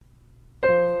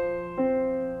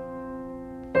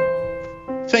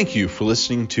Thank you for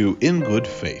listening to In Good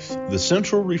Faith, the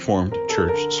Central Reformed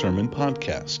Church Sermon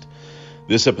Podcast.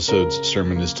 This episode's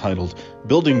sermon is titled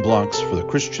Building Blocks for the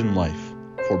Christian Life,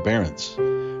 Forbearance,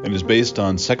 and is based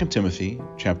on 2 Timothy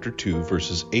chapter 2,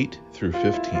 verses 8 through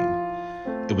 15.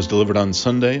 It was delivered on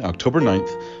Sunday, October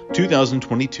 9th,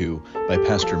 2022 by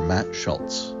Pastor Matt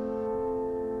Shults.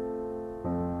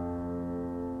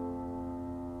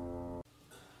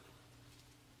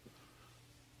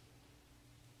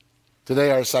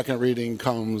 Today our second reading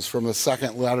comes from the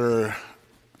second letter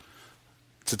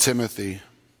to Timothy.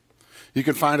 You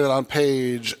can find it on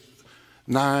page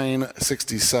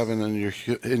 967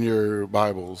 in your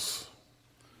Bibles.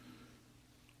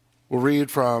 We'll read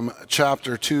from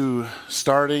chapter 2,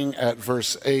 starting at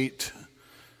verse 8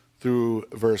 through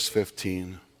verse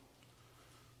 15.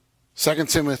 2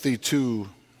 Timothy 2,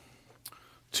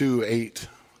 8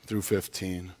 through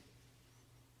 15.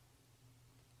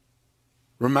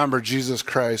 Remember Jesus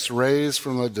Christ, raised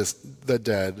from the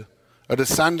dead, a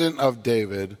descendant of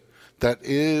David, that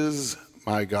is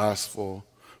my gospel,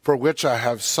 for which I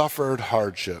have suffered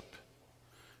hardship,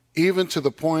 even to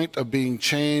the point of being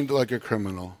chained like a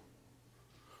criminal.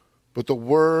 But the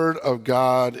word of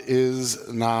God is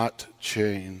not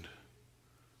chained.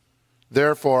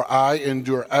 Therefore I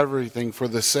endure everything for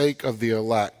the sake of the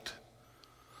elect,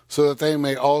 so that they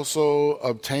may also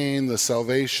obtain the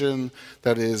salvation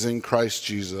that is in Christ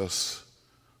Jesus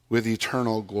with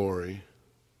eternal glory.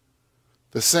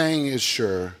 The saying is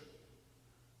sure,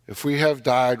 if we have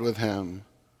died with him,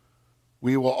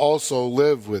 we will also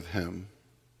live with him.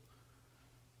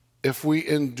 If we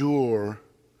endure,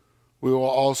 we will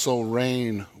also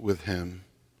reign with him.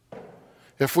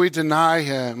 If we deny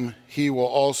him, he will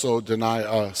also deny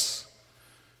us.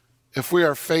 If we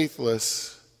are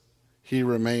faithless, he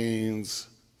remains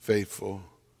faithful,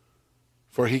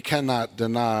 for he cannot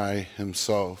deny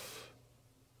himself.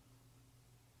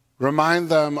 Remind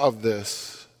them of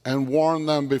this and warn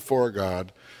them before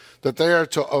God that they are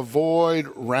to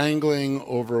avoid wrangling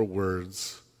over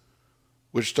words,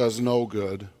 which does no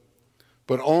good,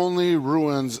 but only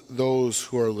ruins those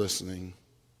who are listening.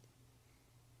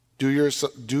 Do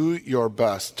your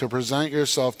best to present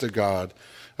yourself to God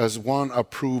as one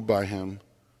approved by him,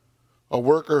 a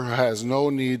worker who has no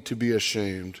need to be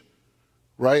ashamed,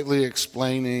 rightly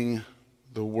explaining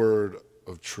the word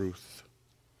of truth.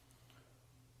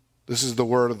 This is the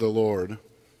word of the Lord.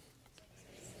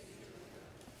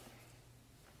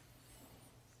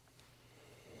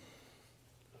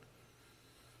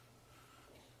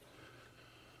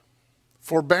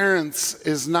 Forbearance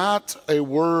is not a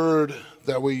word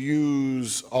that we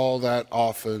use all that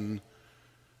often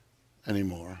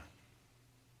anymore.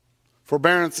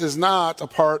 Forbearance is not a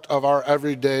part of our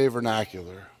everyday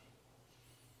vernacular,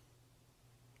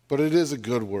 but it is a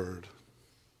good word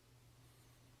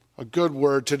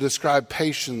to describe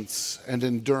patience and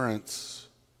endurance,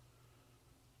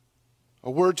 a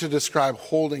word to describe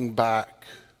holding back,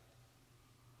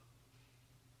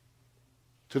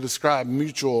 to describe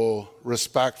mutual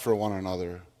respect for one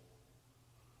another,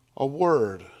 a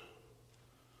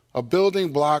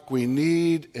building block we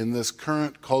need in this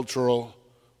current cultural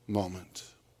moment.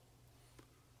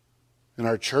 In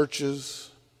our churches,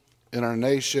 in our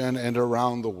nation, and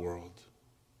around the world.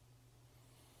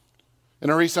 In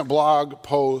a recent blog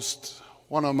post,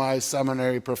 one of my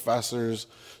seminary professors,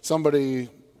 somebody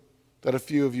that a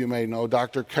few of you may know,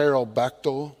 Dr. Carol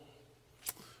Bechtel,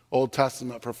 Old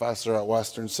Testament professor at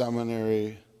Western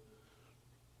Seminary,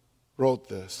 wrote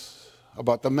this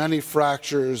about the many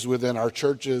fractures within our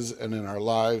churches and in our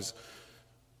lives.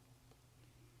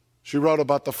 She wrote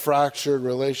about the fractured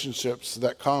relationships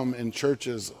that come in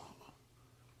churches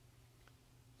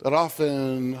that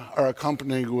often are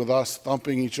accompanied with us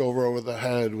thumping each other over the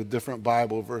head with different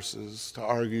Bible verses to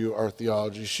argue our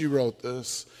theology. She wrote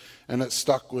this, and it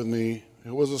stuck with me.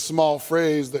 It was a small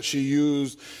phrase that she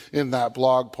used in that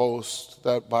blog post,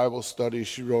 that Bible study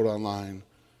she wrote online,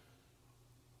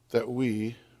 that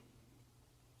we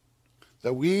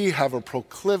have a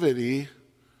proclivity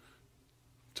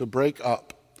to break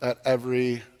up at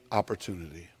every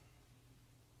opportunity.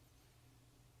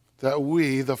 That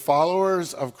we, the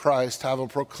followers of Christ, have a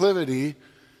proclivity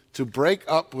to break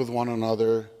up with one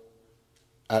another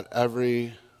at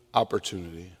every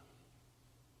opportunity.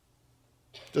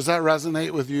 Does that resonate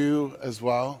with you as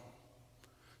well?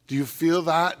 Do you feel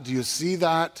that? Do you see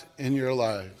that in your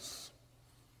lives?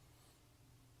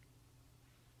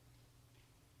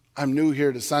 I'm new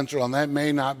here to Central, and that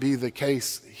may not be the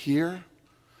case here.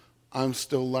 I'm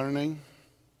still learning.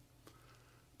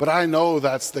 But I know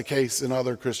that's the case in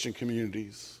other Christian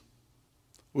communities,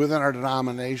 within our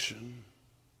denomination.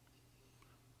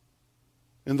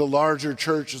 in the larger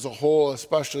church as a whole,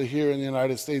 especially here in the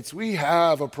United States, we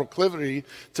have a proclivity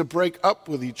to break up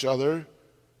with each other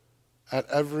at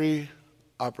every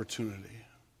opportunity,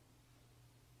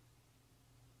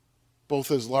 both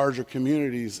as larger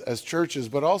communities, as churches,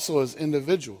 but also as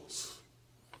individuals.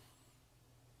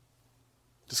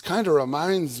 This kind of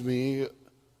reminds me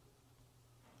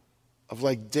of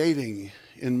like dating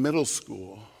in middle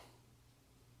school.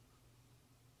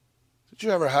 Did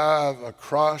you ever have a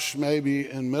crush maybe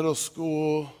in middle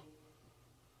school?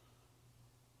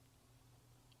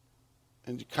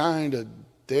 And you kind of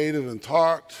dated and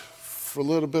talked for a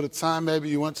little bit of time. Maybe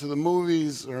you went to the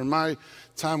movies, or in my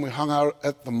time we hung out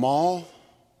at the mall.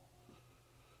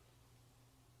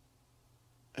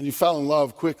 And you fell in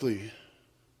love quickly.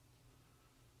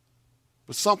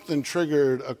 But something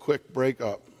triggered a quick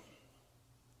breakup.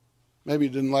 Maybe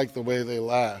you didn't like the way they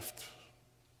laughed.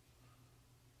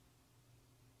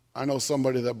 I know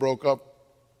somebody that broke up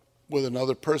with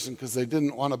another person because they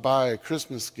didn't want to buy a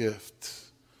Christmas gift.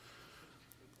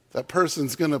 That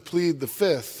person's going to plead the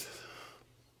fifth.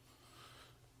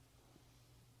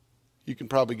 You can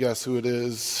probably guess who it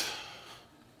is.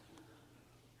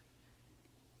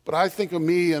 But I think of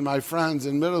me and my friends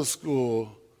in middle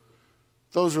school.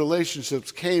 Those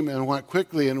relationships came and went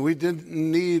quickly, and we didn't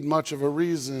need much of a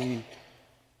reason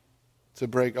to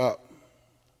break up.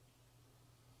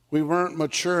 We weren't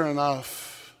mature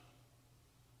enough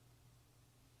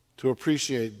to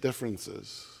appreciate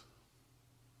differences.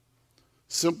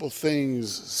 Simple things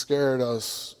scared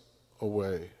us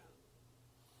away.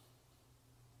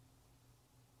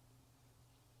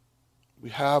 We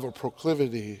have a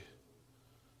proclivity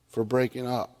for breaking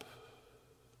up.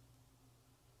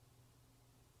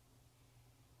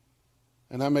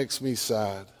 And that makes me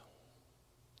sad.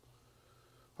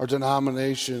 Our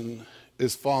denomination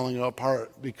is falling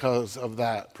apart because of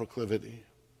that proclivity.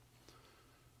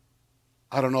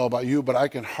 I don't know about you, but I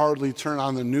can hardly turn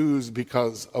on the news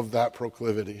because of that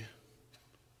proclivity.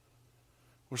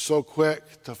 We're so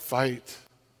quick to fight,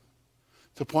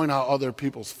 to point out other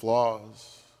people's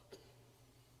flaws.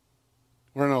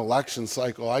 We're in an election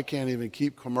cycle. I can't even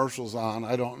keep commercials on.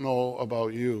 I don't know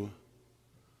about you.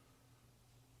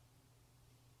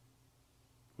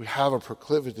 We have a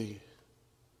proclivity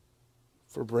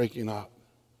for breaking up.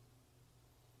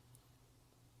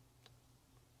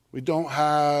 We don't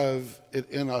have it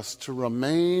in us to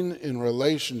remain in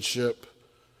relationship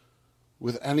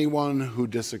with anyone who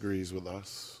disagrees with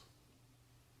us.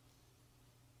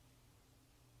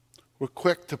 We're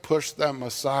quick to push them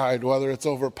aside, whether it's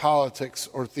over politics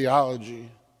or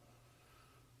theology,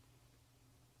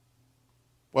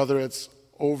 whether it's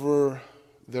over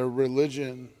their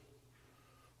religion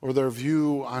or their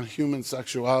view on human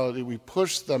sexuality. We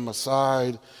push them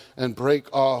aside and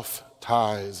break off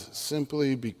ties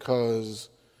simply because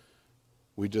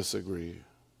we disagree.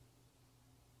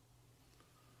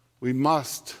 We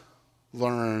must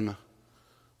learn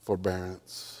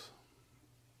forbearance.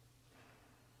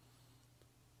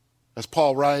 As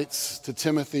Paul writes to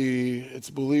Timothy, it's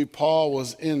believed Paul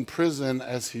was in prison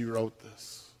as he wrote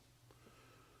this,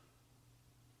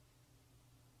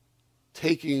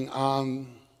 taking on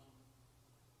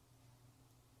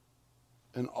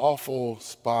an awful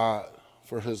spot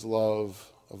for his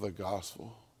love of the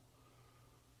gospel.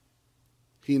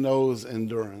 He knows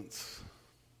endurance.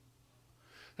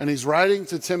 And he's writing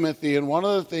to Timothy, and one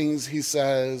of the things he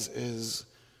says is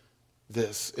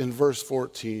this in verse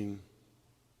 14.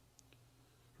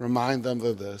 Remind them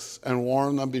of this and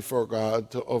warn them before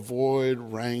God to avoid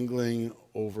wrangling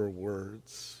over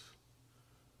words,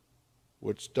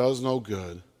 which does no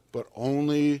good, but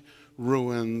only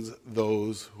ruins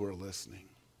those who are listening.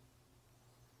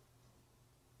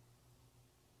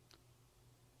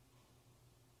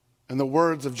 And the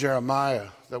words of Jeremiah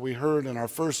that we heard in our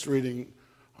first reading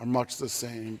are much the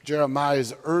same. Jeremiah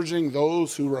is urging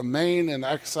those who remain in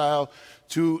exile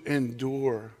to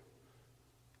endure,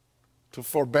 to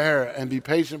forbear and be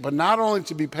patient, but not only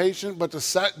to be patient, but to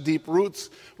set deep roots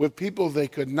with people they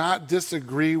could not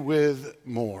disagree with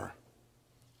more.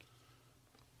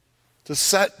 To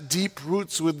set deep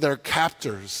roots with their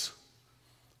captors,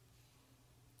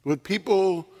 with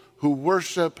people who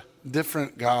worship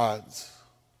different gods,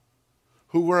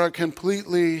 who were a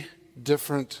completely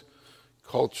different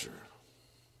culture.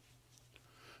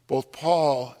 Both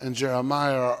Paul and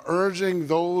Jeremiah are urging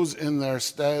those in their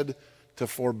stead to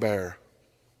forbear,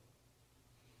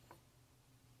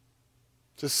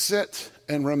 to sit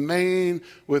and remain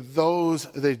with those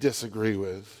they disagree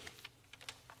with.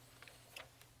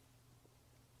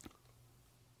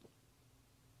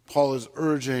 Paul is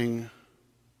urging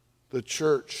the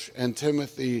church and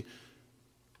Timothy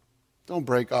Don't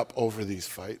break up over these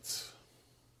fights.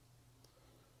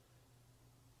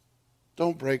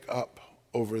 Don't break up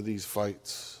over these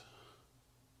fights.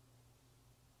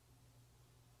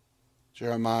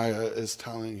 Jeremiah is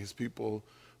telling his people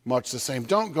much the same.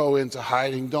 Don't go into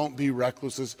hiding. Don't be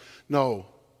recluses. No.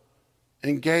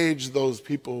 Engage those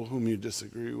people whom you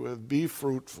disagree with. Be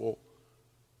fruitful.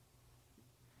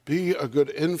 Be a good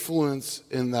influence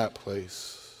in that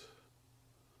place.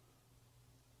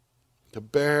 To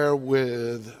bear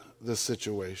with the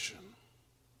situation.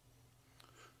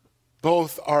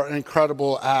 Both are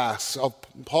incredible asks.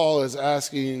 Paul is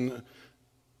asking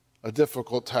a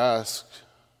difficult task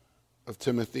of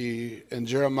Timothy, and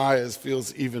Jeremiah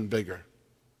feels even bigger.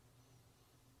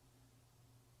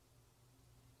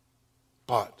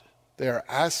 But they are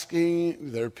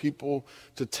asking their people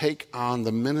to take on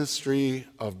the ministry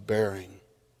of bearing,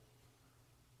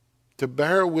 to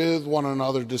bear with one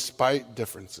another despite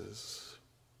differences.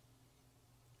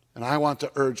 And I want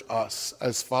to urge us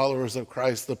as followers of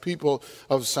Christ, the people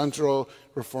of Central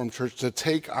Reformed Church, to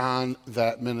take on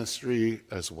that ministry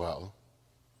as well.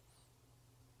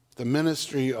 The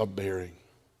ministry of bearing,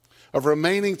 of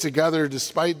remaining together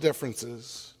despite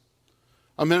differences,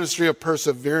 a ministry of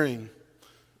persevering,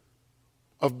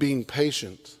 of being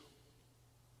patient.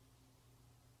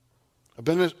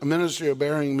 A ministry of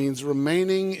bearing means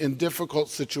remaining in difficult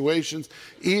situations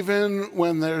even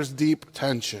when there's deep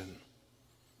tension.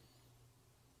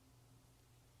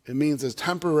 It means a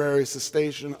temporary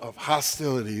cessation of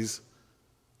hostilities.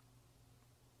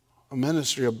 A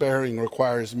ministry of bearing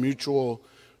requires mutual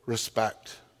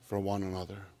respect for one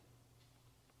another.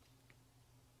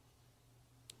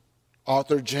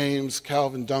 Author James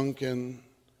Calvin Duncan,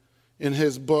 in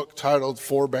his book titled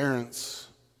Forbearance,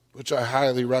 which I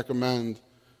highly recommend,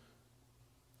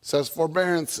 says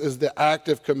forbearance is the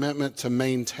active commitment to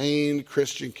maintain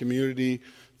Christian community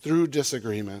through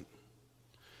disagreement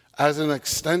as an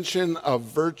extension of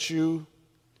virtue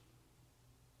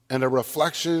and a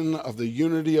reflection of the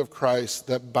unity of Christ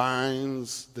that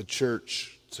binds the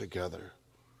church together.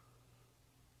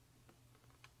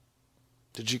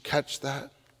 Did you catch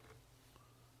that?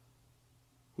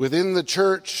 Within the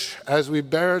church, as we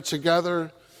bear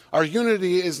together, our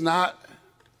unity is not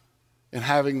in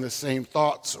having the same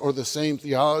thoughts or the same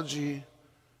theology,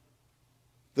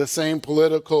 the same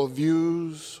political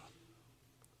views,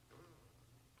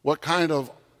 what kind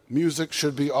of music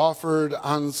should be offered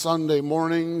on Sunday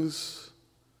mornings.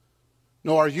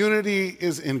 No, our unity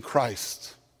is in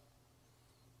Christ.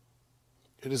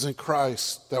 It is in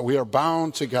Christ that we are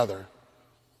bound together.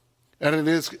 And it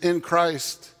is in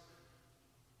Christ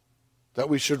that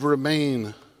we should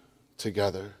remain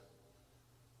together.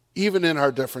 Even in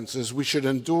our differences, we should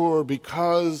endure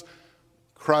because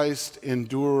Christ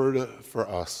endured for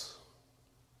us.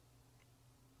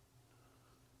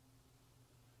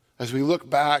 As we look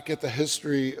back at the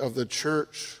history of the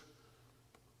church,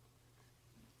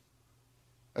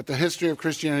 at the history of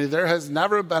Christianity, there has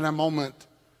never been a moment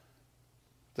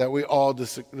that we all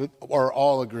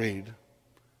agreed.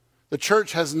 The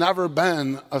church has never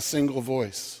been a single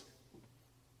voice.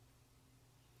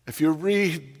 If you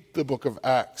read the book of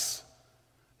Acts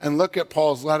and look at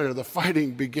Paul's letter, the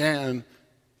fighting began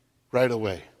right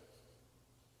away.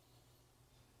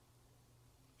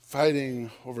 Fighting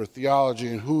over theology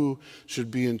and who should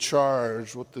be in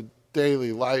charge, what the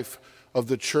daily life of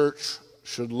the church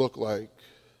should look like.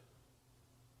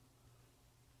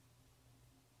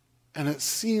 And it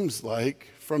seems like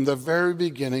from the very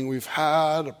beginning we've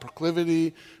had a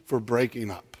proclivity for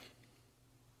breaking up.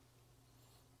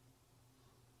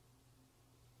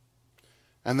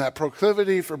 And that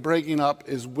proclivity for breaking up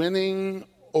is winning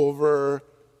over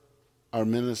our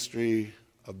ministry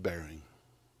of bearing.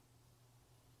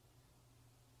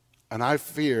 And I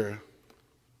fear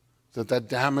that that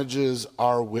damages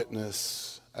our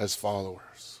witness as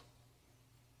followers,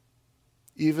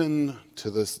 even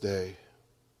to this day.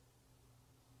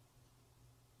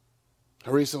 I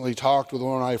recently talked with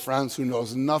one of my friends who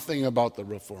knows nothing about the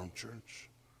Reformed Church.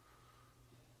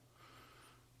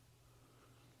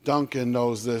 Duncan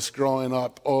knows this growing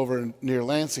up over near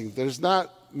Lansing. There's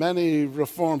not many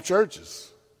Reformed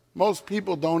churches. Most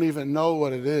people don't even know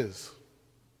what it is.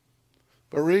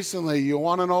 But recently, you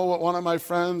want to know what one of my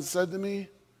friends said to me?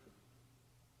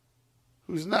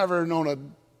 Who's never known a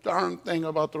darn thing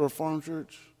about the Reformed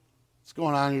Church? What's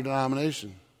going on in your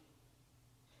denomination?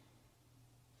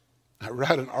 I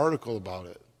read an article about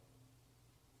it.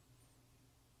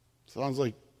 Sounds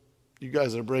like you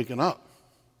guys are breaking up.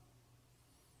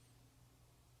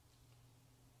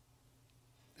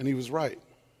 And he was right.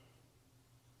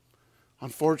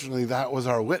 Unfortunately, that was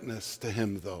our witness to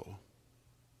him, though.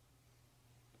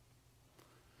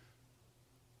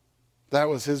 That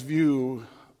was his view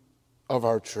of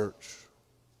our church.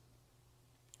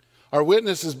 Our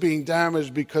witness is being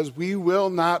damaged because we will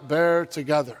not bear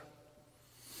together.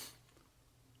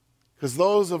 Because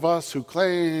those of us who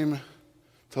claim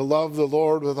to love the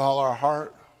Lord with all our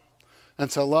heart and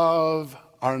to love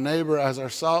our neighbor as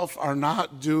ourselves are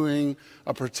not doing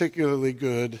a particularly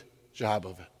good job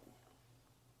of it.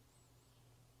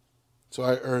 So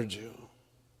I urge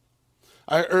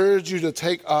you to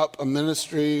take up a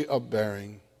ministry of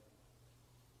bearing.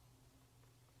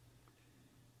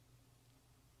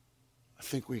 I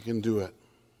think we can do it.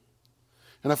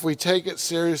 And if we take it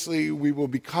seriously, we will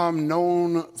become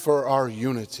known for our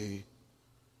unity,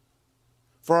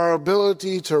 for our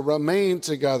ability to remain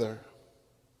together.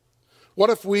 What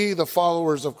if we, the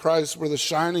followers of Christ, were the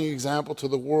shining example to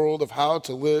the world of how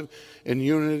to live in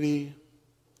unity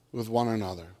with one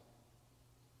another?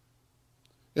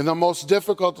 In the most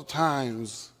difficult of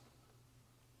times,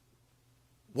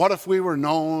 what if we were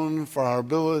known for our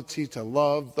ability to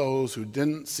love those who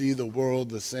didn't see the world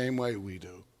the same way we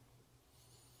do?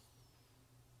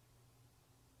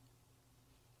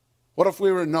 What if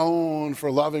we were known for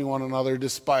loving one another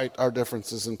despite our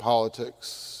differences in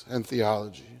politics and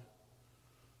theology?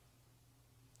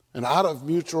 And out of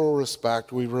mutual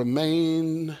respect, we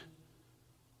remain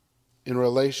in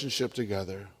relationship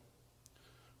together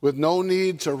with no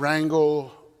need to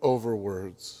wrangle over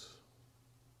words.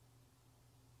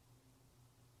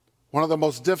 One of the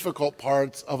most difficult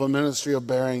parts of a ministry of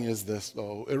bearing is this,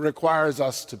 though. It requires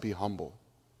us to be humble.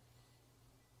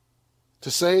 To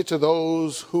say to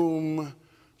those whom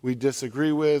we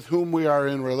disagree with, whom we are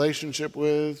in relationship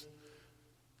with,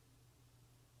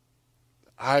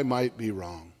 I might be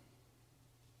wrong,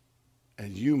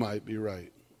 and you might be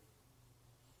right.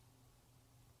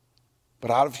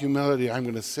 But out of humility, I'm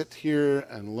going to sit here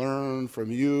and learn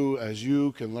from you as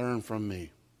you can learn from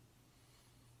me.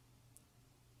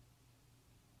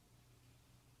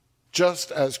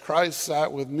 Just as Christ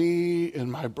sat with me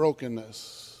in my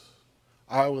brokenness,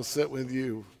 I will sit with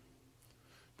you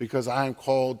because I am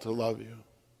called to love you.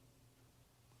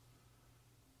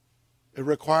 It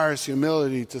requires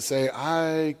humility to say,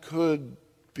 I could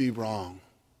be wrong.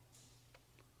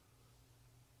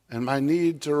 And my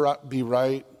need to be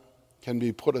right can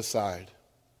be put aside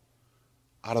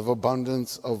out of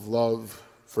abundance of love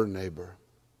for neighbor.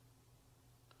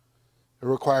 It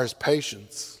requires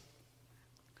patience.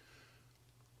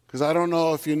 Because I don't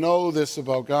know if you know this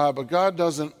about God, but God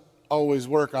doesn't always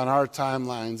work on our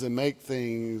timelines and make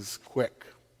things quick.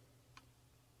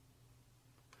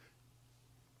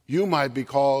 You might be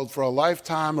called for a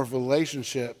lifetime of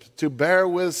relationship to bear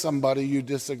with somebody you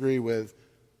disagree with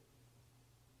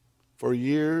for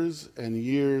years and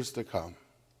years to come.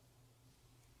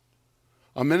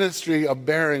 A ministry of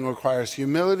bearing requires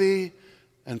humility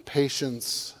and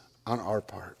patience on our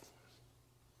part.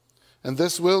 And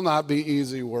this will not be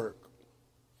easy work.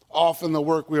 Often the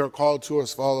work we are called to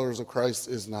as followers of Christ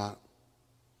is not.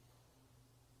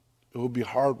 It will be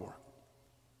hard work.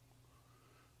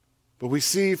 But we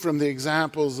see from the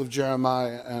examples of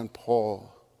Jeremiah and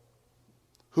Paul,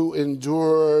 who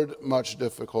endured much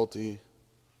difficulty,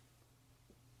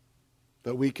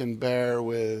 that we can bear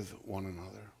with one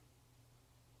another,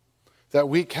 that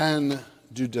we can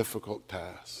do difficult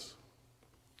tasks.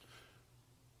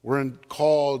 We're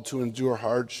called to endure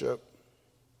hardship.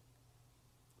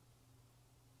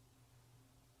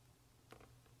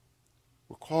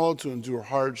 We're called to endure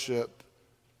hardship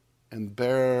and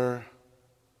bear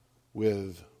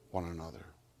with one another.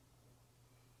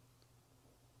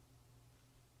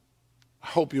 I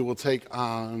hope you will take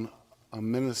on a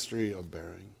ministry of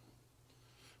bearing.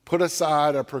 Put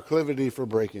aside a proclivity for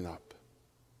breaking up.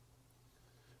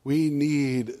 We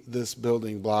need this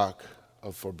building block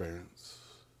of forbearance.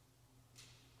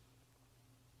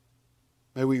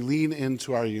 May we lean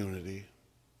into our unity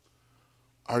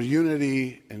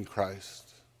in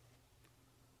Christ.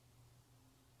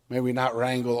 May we not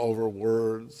wrangle over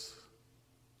words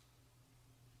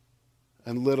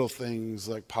and little things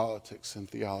like politics and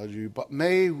theology, but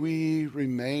may we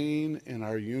remain in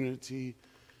our unity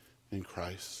in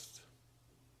Christ.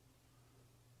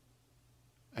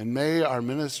 And may our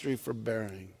ministry for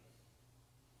bearing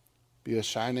be a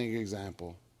shining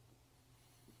example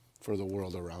for the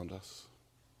world around us.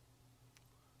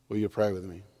 Will you pray with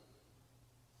me?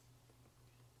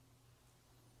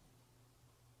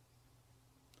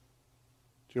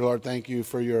 Dear Lord, thank you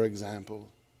for your example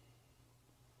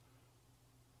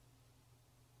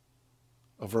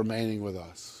of remaining with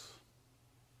us.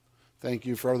 Thank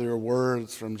you for your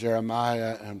words from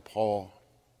Jeremiah and Paul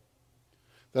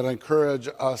that encourage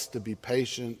us to be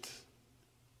patient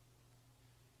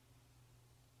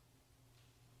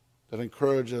that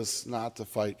encourage us not to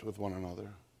fight with one another.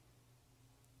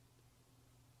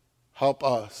 Help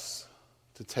us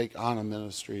to take on a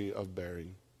ministry of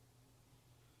bearing.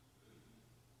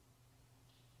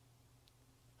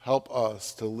 Help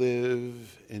us to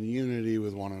live in unity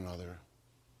with one another,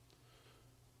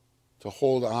 to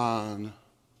hold on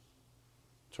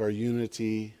to our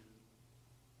unity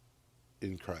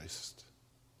in Christ.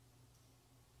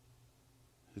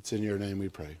 It's in your name we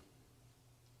pray.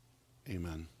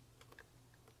 Amen.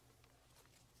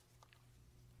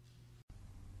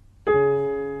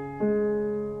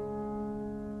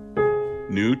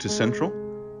 New to Central?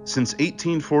 Since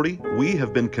 1840, we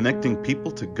have been connecting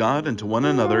people to God and to one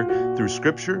another through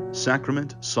Scripture,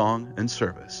 sacrament, song, and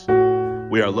service.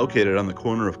 We are located on the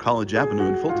corner of College Avenue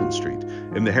and Fulton Street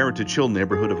in the Heritage Hill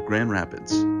neighborhood of Grand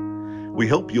Rapids. We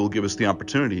hope you'll give us the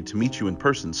opportunity to meet you in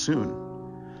person soon.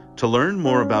 To learn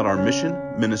more about our mission,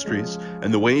 ministries,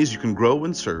 and the ways you can grow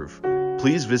and serve,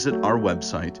 please visit our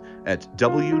website at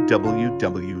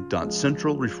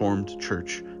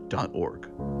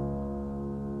www.centralreformedchurch.org.